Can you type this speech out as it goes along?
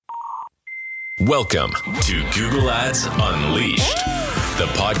Welcome to Google Ads Unleashed, the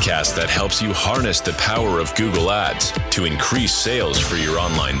podcast that helps you harness the power of Google Ads to increase sales for your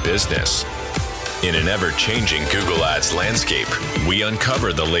online business. In an ever-changing Google Ads landscape, we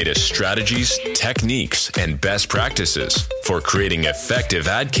uncover the latest strategies, techniques, and best practices for creating effective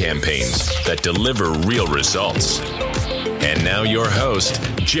ad campaigns that deliver real results. And now your host,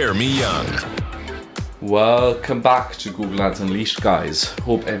 Jeremy Young. Welcome back to Google Ads Unleashed, guys.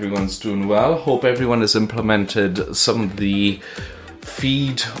 Hope everyone's doing well. Hope everyone has implemented some of the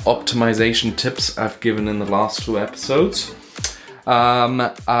feed optimization tips I've given in the last two episodes.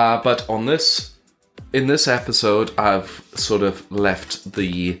 But in this episode, I've sort of left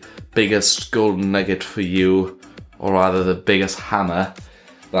the biggest golden nugget for you, or rather the biggest hammer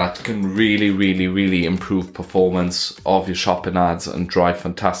that can really improve performance of your shopping ads and drive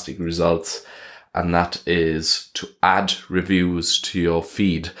fantastic results. And that is to add reviews to your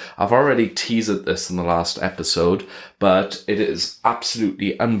feed. I've already teased this in the last episode, but it is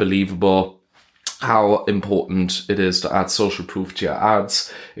absolutely unbelievable how important it is to add social proof to your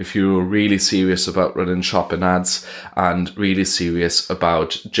ads if you're really serious about running shopping ads and really serious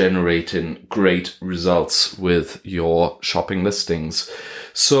about generating great results with your shopping listings.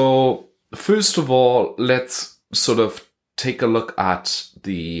 So first of all, let's sort of take a look at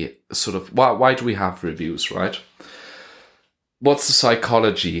the sort of why do we have reviews, right? What's the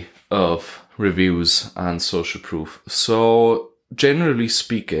psychology of reviews and social proof? So generally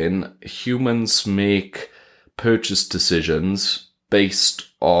speaking, humans make purchase decisions based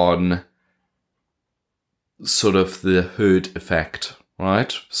on sort of the herd effect,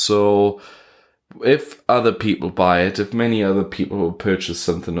 right? So if other people buy it, if many other people will purchase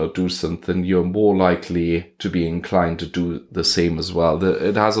something or do something, you're more likely to be inclined to do the same as well.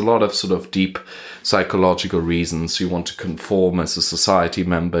 It has a lot of sort of deep psychological reasons. You want to conform as a society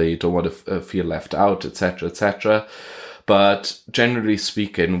member, you don't want to feel left out, etc., etc. But generally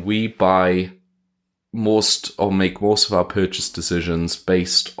speaking, we buy make most of our purchase decisions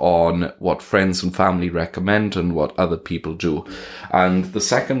based on what friends and family recommend and what other people do. And the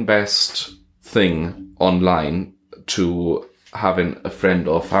second best thing online to having a friend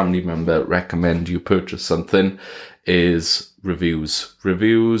or family member recommend you purchase something is reviews.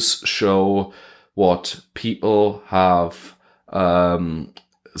 Reviews show what people have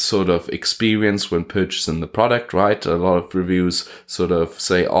sort of experienced when purchasing the product, right? A lot of reviews sort of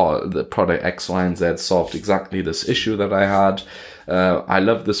say, oh, the product X, Y, and Z solved exactly this issue that I had. I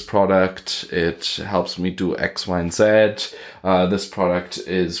love this product. It helps me do X, Y, and Z. This product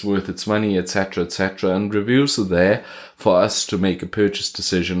is worth its money, etc., etc. And reviews are there for us to make a purchase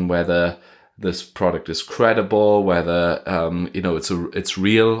decision whether this product is credible, whether it's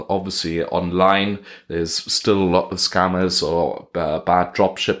real. Obviously, online there's still a lot of scammers or bad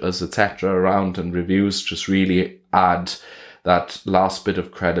drop shippers, etc. around, and reviews just really add that last bit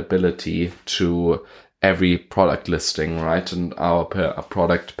of credibility to every product listing, right? And our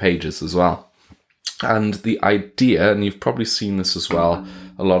product pages as well. And the idea, and you've probably seen this as well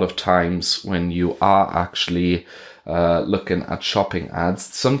a lot of times when you are actually looking at shopping ads,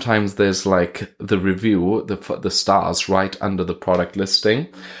 sometimes there's like the review, the stars right under the product listing.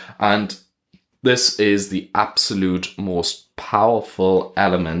 And this is the absolute most powerful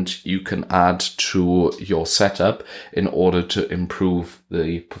element you can add to your setup in order to improve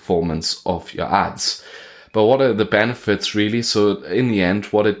the performance of your ads. But what are the benefits really? So in the end,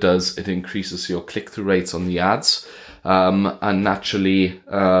 what it does, it increases your click-through rates on the ads. And naturally,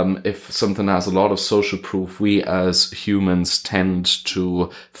 if something has a lot of social proof, we as humans tend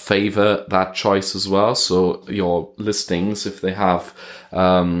to favor that choice as well. So your listings, if they have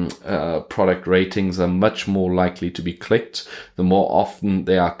product ratings, are much more likely to be clicked. The more often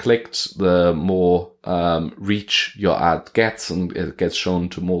they are clicked, the more reach your ad gets, and it gets shown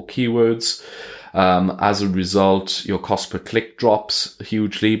to more keywords. As a result, your cost per click drops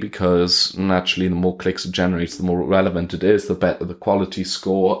hugely because naturally the more clicks it generates, the more relevant it is, the better the quality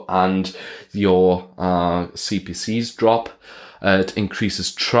score, and your CPCs drop. It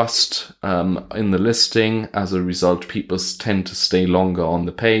increases trust in the listing. As a result, people tend to stay longer on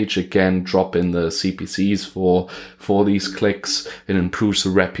the page. Again, drop in the CPCs for these clicks. It improves the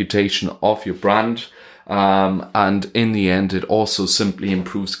reputation of your brand. And in the end, it also simply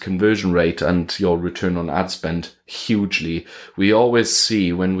improves conversion rate and your return on ad spend hugely. We always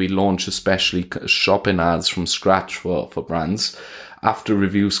see when we launch, especially shopping ads from scratch for brands, after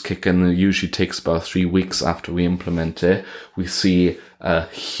reviews kick in, it usually takes about 3 weeks after we implement it, we see a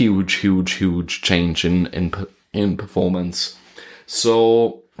huge change in performance.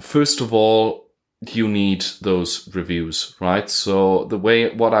 So first of all, you need those reviews, right? So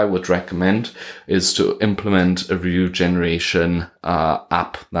what I would recommend is to implement a review generation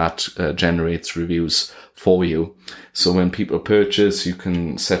app that generates reviews for you. So when people purchase, you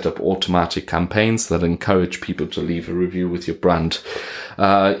can set up automatic campaigns that encourage people to leave a review with your brand.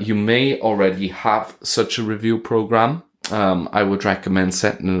 You may already have such a review program. I would recommend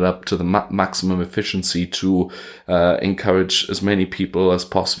setting it up to the maximum efficiency to encourage as many people as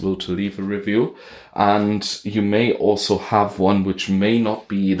possible to leave a review. And you may also have one which may not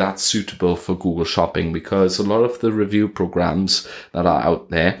be that suitable for Google Shopping, because a lot of the review programs that are out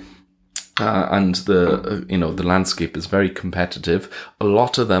there, and the landscape is very competitive. A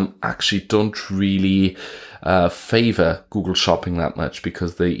lot of them actually don't really favor Google Shopping that much,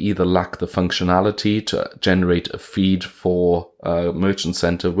 because they either lack the functionality to generate a feed for Merchant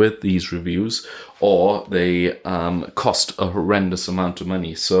Center with these reviews, or they cost a horrendous amount of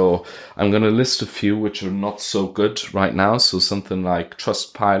money. So I'm going to list a few which are not so good right now. So something like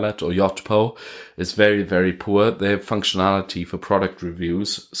Trustpilot or Yotpo is very, very poor. They have functionality for product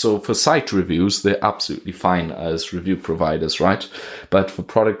reviews. So for site reviews, they're absolutely fine as review providers, right? But for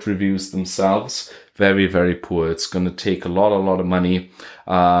product reviews themselves, very, very poor. It's going to take a lot of money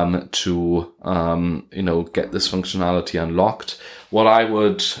to get this functionality unlocked. What I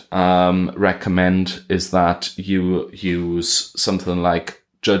would recommend is that you use something like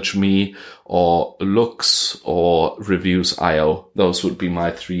Judge Me or Looks or Reviews.io. Those would be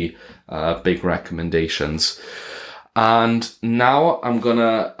my three big recommendations. And now I'm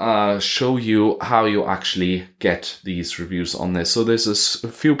gonna show you how you actually get these reviews on this. So there's a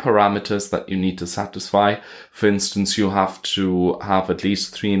few parameters that you need to satisfy. For instance, you have to have at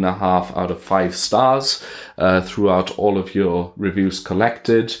least 3.5 out of 5 stars throughout all of your reviews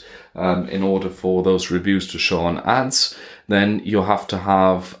collected in order for those reviews to show on ads. Then you have to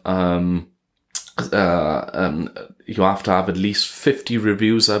have at least 50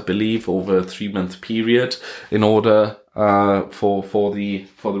 reviews, I believe, over a 3-month period in order for the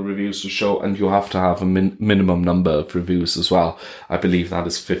reviews to show, and you have to have a minimum number of reviews as well. I believe that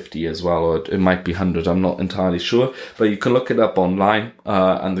is 50 as well, or it might be 100. I'm not entirely sure, but you can look it up online,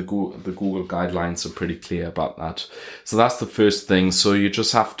 and the Google guidelines are pretty clear about that. So that's the first thing. So you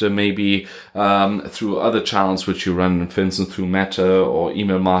just have to maybe through other channels which you run, for instance through Meta or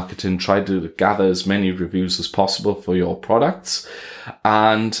email marketing, try to gather as many reviews as possible for your products,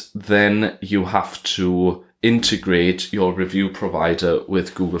 and then you have to integrate your review provider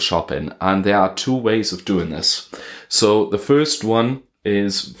with Google Shopping. And there are 2 ways of doing this. So the first one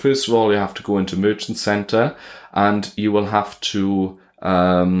is, first of all, you have to go into Merchant Center, and you will have to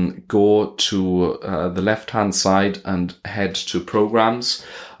go to the left-hand side and head to Programs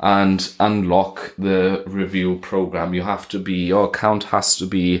and unlock the review program. Your account has to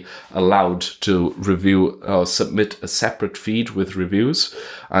be allowed to review or submit a separate feed with reviews,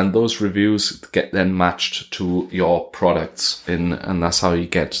 and those reviews get then matched to your products and that's how you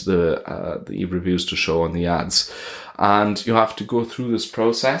get the reviews to show on the ads. And you have to go through this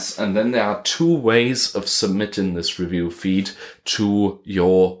process, and then there are 2 ways of submitting this review feed to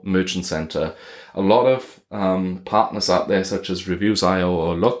your Merchant Center. A lot of partners out there, such as Reviews.io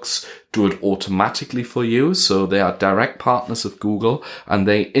or Looks, do it automatically for you. So they are direct partners of Google, and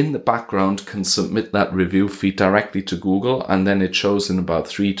they, in the background, can submit that review feed directly to Google, and then it shows in about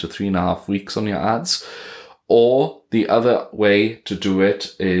 3 to 3.5 weeks on your ads. Or the other way to do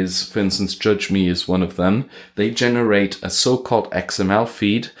it is, for instance, Judge Me is one of them. They generate a so-called XML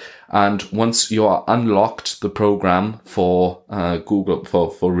feed, and once you are unlocked the program for Google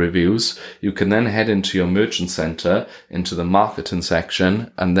for reviews, you can then head into your Merchant Center, into the marketing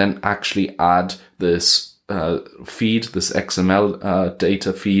section, and then actually add this feed, this XML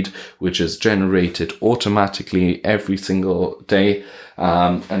data feed, which is generated automatically every single day,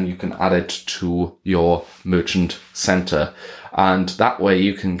 and you can add it to your Merchant Center, and that way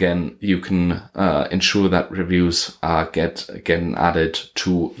you can ensure that reviews are getting added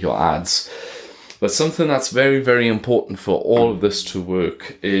to your ads. But something that's very, very important for all of this to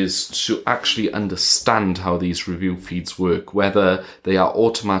work is to actually understand how these review feeds work, whether they are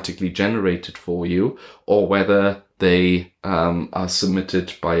automatically generated for you or whether they are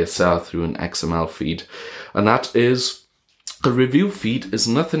submitted by yourself through an XML feed. And that is, a review feed is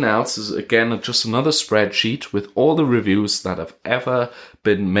nothing else, is again just another spreadsheet with all the reviews that have ever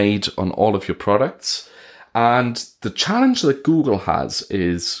been made on all of your products. And the challenge that Google has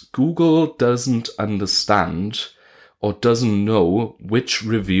is Google doesn't understand or doesn't know which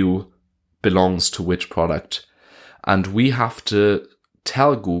review belongs to which product. And we have to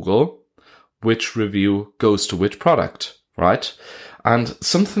tell Google which review goes to which product, right? And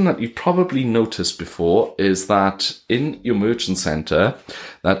something that you probably noticed before is that in your merchant center,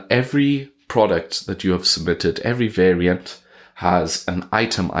 that every product that you have submitted, every variant has an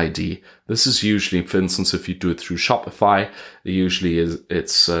item ID. This is usually, for instance, if you do it through Shopify, it's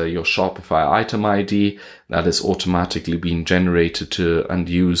your Shopify item ID that is automatically being generated and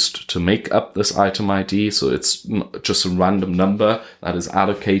used to make up this item ID. So it's just a random number that is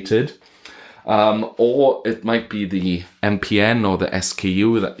allocated. Or it might be the MPN or the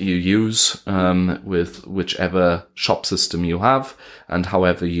SKU that you use with whichever shop system you have and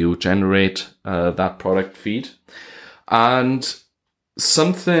however you generate that product feed. And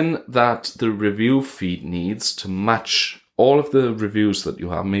something that the review feed needs to match all of the reviews that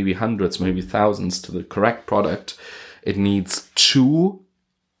you have, maybe hundreds, maybe thousands, to the correct product, it needs 2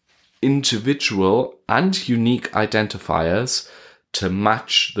 individual and unique identifiers to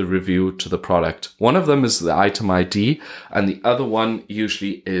match the review to the product. One of them is the item ID, and the other one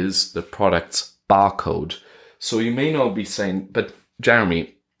usually is the product's barcode. So you may not be saying, but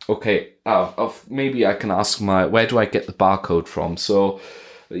Jeremy, okay, maybe I can ask where do I get the barcode from? So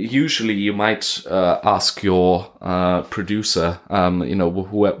usually you might ask your producer,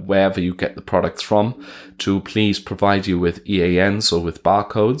 wherever you get the products from, to please provide you with EANs or with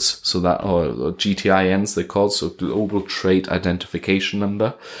barcodes, so that or GTINs they call, so Global Trade Identification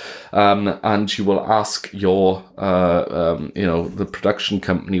Number, and you will ask your the production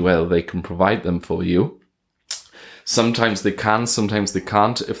company whether they can provide them for you. Sometimes they can, sometimes they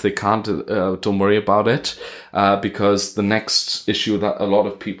can't. If they can't, don't worry about it, because the next issue that a lot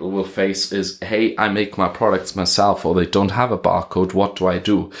of people will face is, hey, I make my products myself, or they don't have a barcode. What do I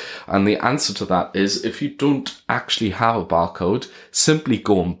do? And the answer to that is, if you don't actually have a barcode, simply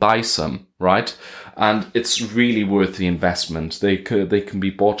go and buy some, right? And it's really worth the investment. They can be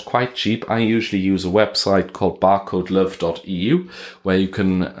bought quite cheap. I usually use a website called barcodelove.eu, where you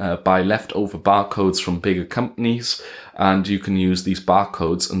can buy leftover barcodes from bigger companies, and you can use these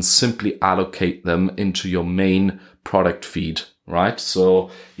barcodes and simply allocate them into your main product feed, right? So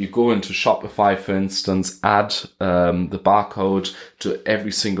you go into Shopify, for instance, add the barcode to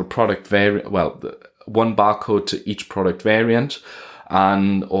every single product variant. Well, one barcode to each product variant,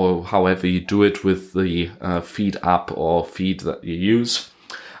 or however you do it with the feed app or feed that you use.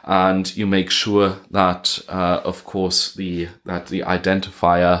 And you make sure that, of course, the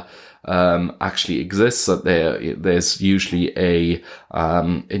identifier actually exists, that there's usually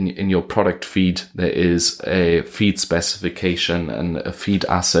in your product feed, there is a feed specification and a feed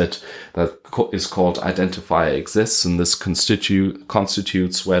asset that is called identifier exists, and this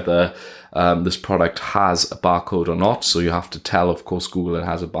constitutes whether this product has a barcode or not. So you have to tell, of course, Google it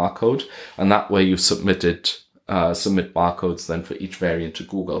has a barcode, and that way you submit barcodes then for each variant to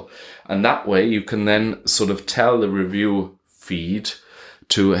Google. And that way you can then sort of tell the review feed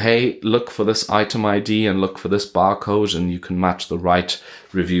to, hey, look for this item ID and look for this barcode, and you can match the right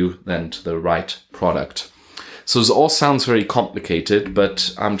review then to the right product. So this all sounds very complicated,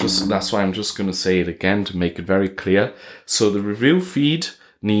 but that's why I'm just going to say it again to make it very clear. So the review feed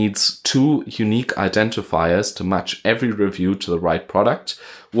needs 2 unique identifiers to match every review to the right product.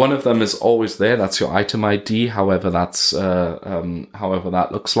 One of them is always there. That's your item ID, however that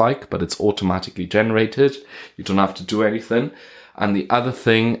looks like, but it's automatically generated. You don't have to do anything. And the other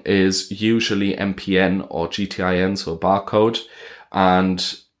thing is usually MPN or GTIN, so a barcode.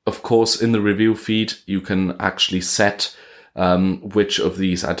 And of course, in the review feed, you can actually set which of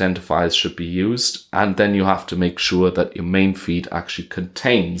these identifiers should be used. And then you have to make sure that your main feed actually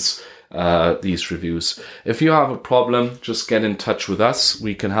contains these reviews. If you have a problem, just get in touch with us.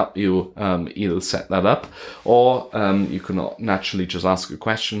 We can help you either set that up, or you can naturally just ask a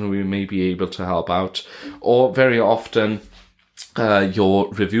question. We may be able to help out. Or very often, your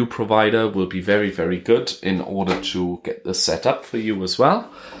review provider will be very, very good in order to get this set up for you as well.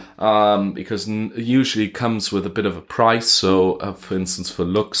 Because usually comes with a bit of a price. So, for instance, for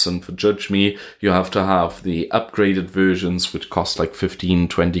Lux and for Judge Me, you have to have the upgraded versions, which cost like 15,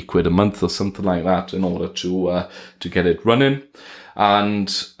 20 quid a month or something like that in order to get it running. And,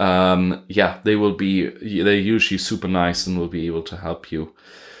 they're usually super nice and will be able to help you.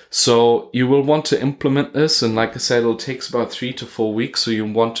 So you will want to implement this, and like I said, it'll take about 3 to 4 weeks. So you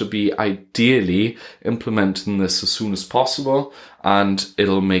want to be ideally implementing this as soon as possible, and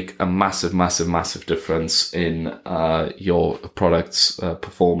it'll make a massive, massive, massive difference in your product's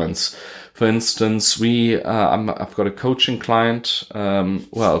performance. For instance, I've got a coaching client,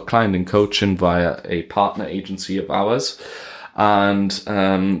 client in coaching via a partner agency of ours. And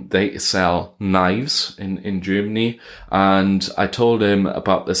they sell knives in Germany. And I told him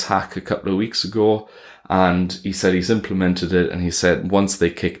about this hack a couple of weeks ago, And he said he's implemented it, and he said once they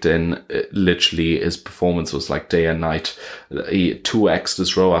kicked in, literally his performance was like day and night. He 2x'd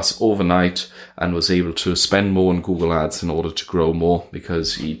his ROAS overnight and was able to spend more on Google Ads in order to grow more,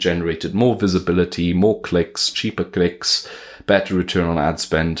 because he generated more visibility, more clicks, cheaper clicks, better return on ad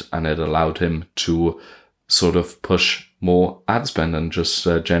spend, and it allowed him to sort of push more ad spend and just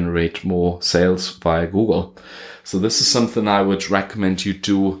generate more sales via Google. So this is something I would recommend you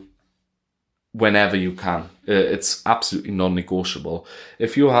do whenever you can. It's absolutely non-negotiable.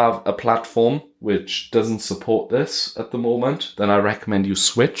 If you have a platform which doesn't support this at the moment, then I recommend you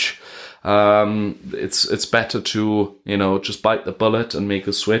switch. It's better to, just bite the bullet and make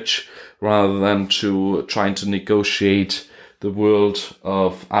a switch rather than to trying to negotiate the world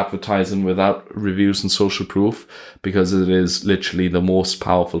of advertising without reviews and social proof, because it is literally the most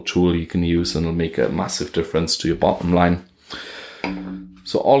powerful tool you can use and it'll make a massive difference to your bottom line.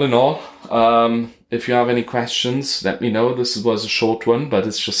 So all in all, if you have any questions, let me know. This was a short one, but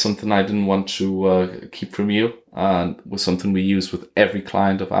it's just something I didn't want to keep from you, and was something we use with every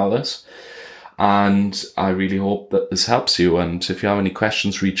client of ours. And I really hope that this helps you. And if you have any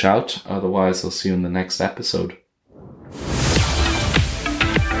questions, reach out. Otherwise, I'll see you in the next episode.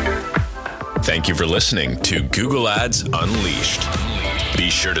 Thank you for listening to Google Ads Unleashed. Be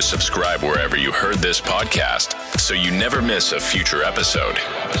sure to subscribe wherever you heard this podcast so you never miss a future episode.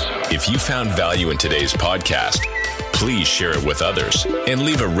 If you found value in today's podcast, please share it with others and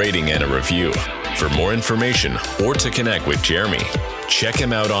leave a rating and a review. For more information or to connect with Jeremy, check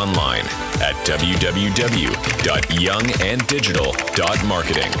him out online at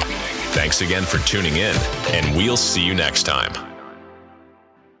www.younganddigital.marketing. Thanks again for tuning in, and we'll see you next time.